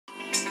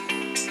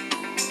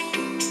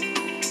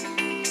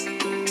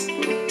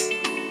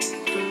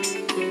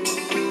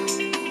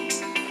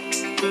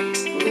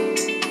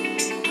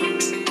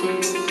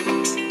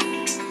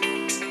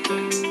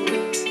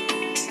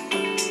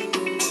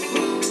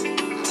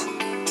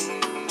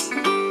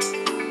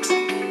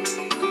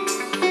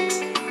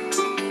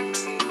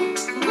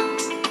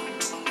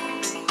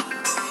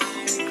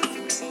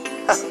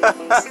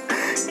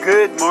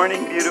Good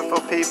morning, beautiful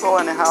people,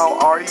 and how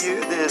are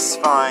you this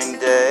fine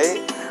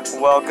day?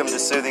 Welcome to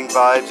Soothing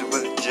Vibes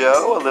with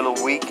Joe, a little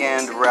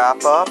weekend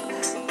wrap-up.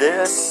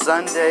 This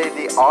Sunday,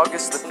 the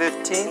August the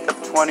 15th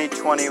of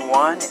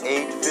 2021,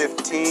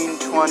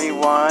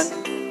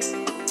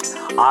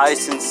 8/15/21. I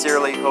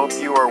sincerely hope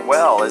you are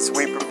well as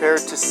we prepare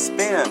to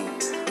spin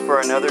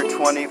for another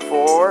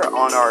 24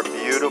 on our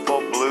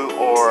beautiful blue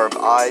orb.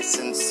 I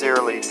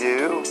sincerely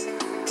do.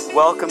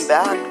 Welcome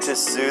back to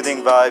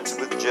Soothing Vibes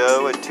with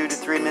Joe, a 2 to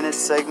 3 minute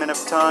segment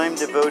of time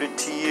devoted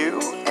to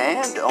you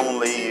and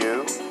only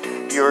you,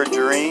 your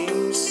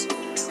dreams,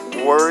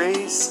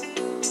 worries,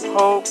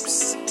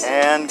 hopes,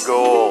 and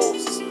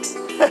goals.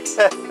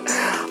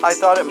 I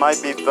thought it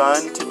might be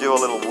fun to do a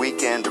little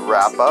weekend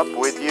wrap-up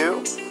with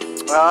you.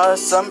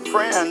 Some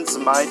friends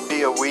might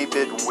be a wee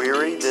bit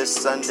weary this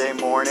Sunday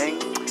morning.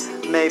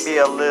 Maybe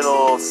a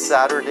little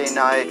Saturday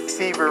night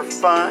fever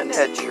fun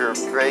at your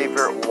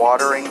favorite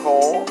watering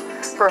hole.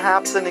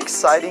 Perhaps an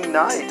exciting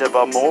night of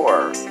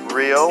amour,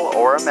 real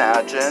or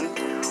imagined.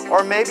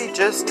 Or maybe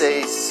just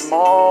a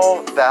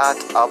small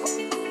vat of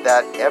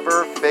that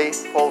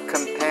ever-faithful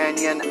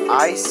companion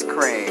ice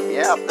cream.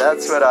 Yep,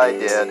 that's what I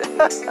did.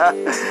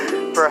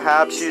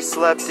 Perhaps you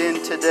slept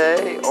in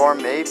today, or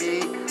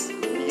maybe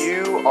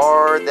you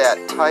are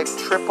that type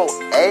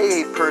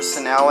AAA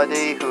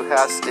personality who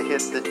has to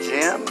hit the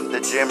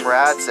gym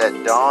rats at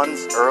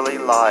dawn's early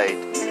light.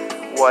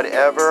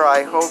 Whatever,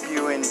 I hope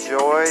you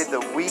enjoy the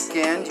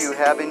weekend. You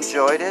have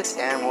enjoyed it,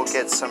 and will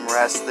get some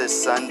rest this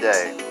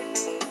Sunday.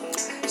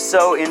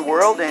 So, in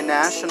world and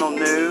national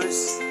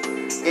news,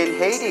 in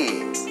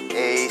Haiti,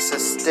 a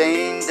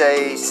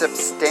substantial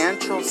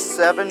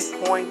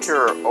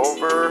 7-pointer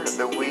over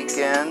the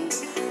weekend,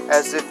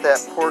 as if that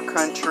poor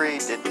country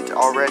didn't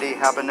already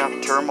have enough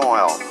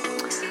turmoil.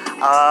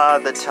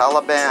 The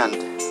Taliban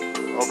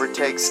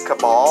overtakes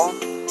Kabul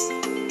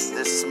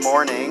this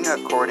morning,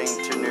 according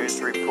to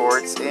news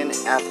reports in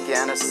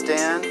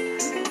Afghanistan.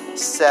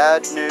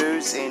 Sad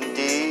news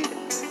indeed.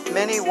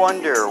 Many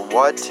wonder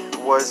what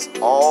was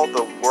all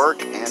the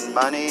work and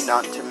money,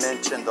 not to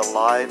mention the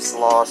lives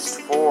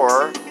lost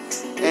for,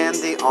 and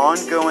the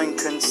ongoing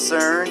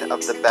concern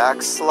of the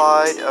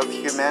backslide of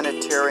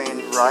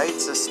humanitarian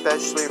rights,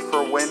 especially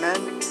for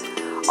women,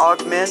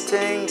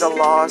 augmenting the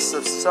loss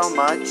of so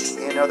much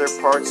in other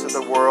parts of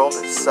the world,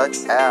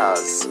 such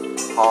as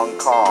Hong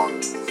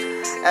Kong.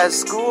 As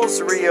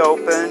schools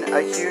reopen,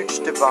 a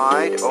huge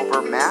divide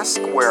over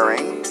mask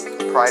wearing,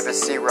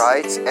 privacy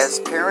rights, as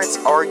parents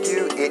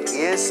argue it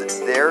is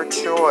their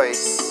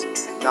choice,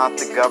 not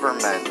the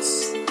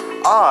government's.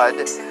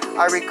 Odd,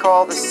 I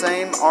recall the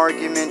same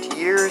argument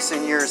years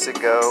and years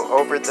ago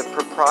over the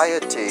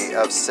propriety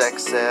of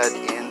sex ed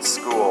in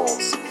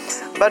schools.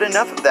 But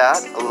enough of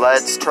that.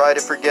 Let's try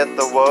to forget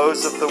the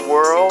woes of the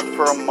world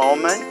for a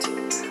moment.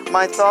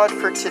 My thought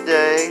for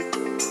today: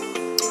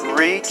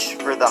 reach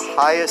for the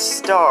highest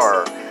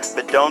star,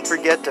 but don't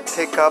forget to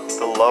pick up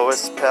the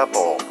lowest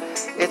pebble.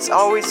 It's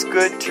always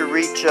good to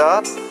reach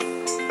up,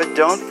 but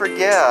don't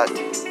forget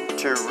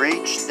to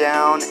reach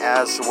down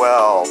as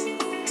well.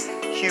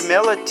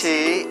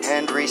 Humility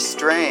and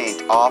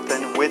restraint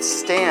often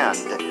withstand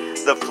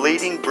the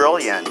fleeting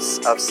brilliance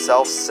of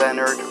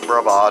self-centered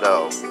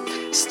bravado.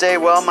 Stay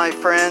well, my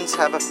friends.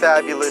 Have a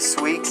fabulous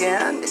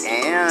weekend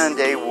and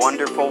a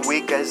wonderful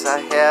week as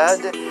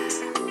ahead.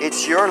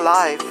 It's your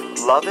life.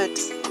 Love it,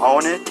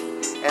 own it,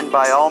 and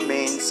by all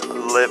means,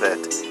 live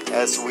it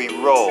as we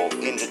roll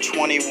into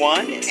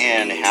 21,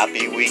 and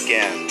happy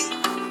weekend.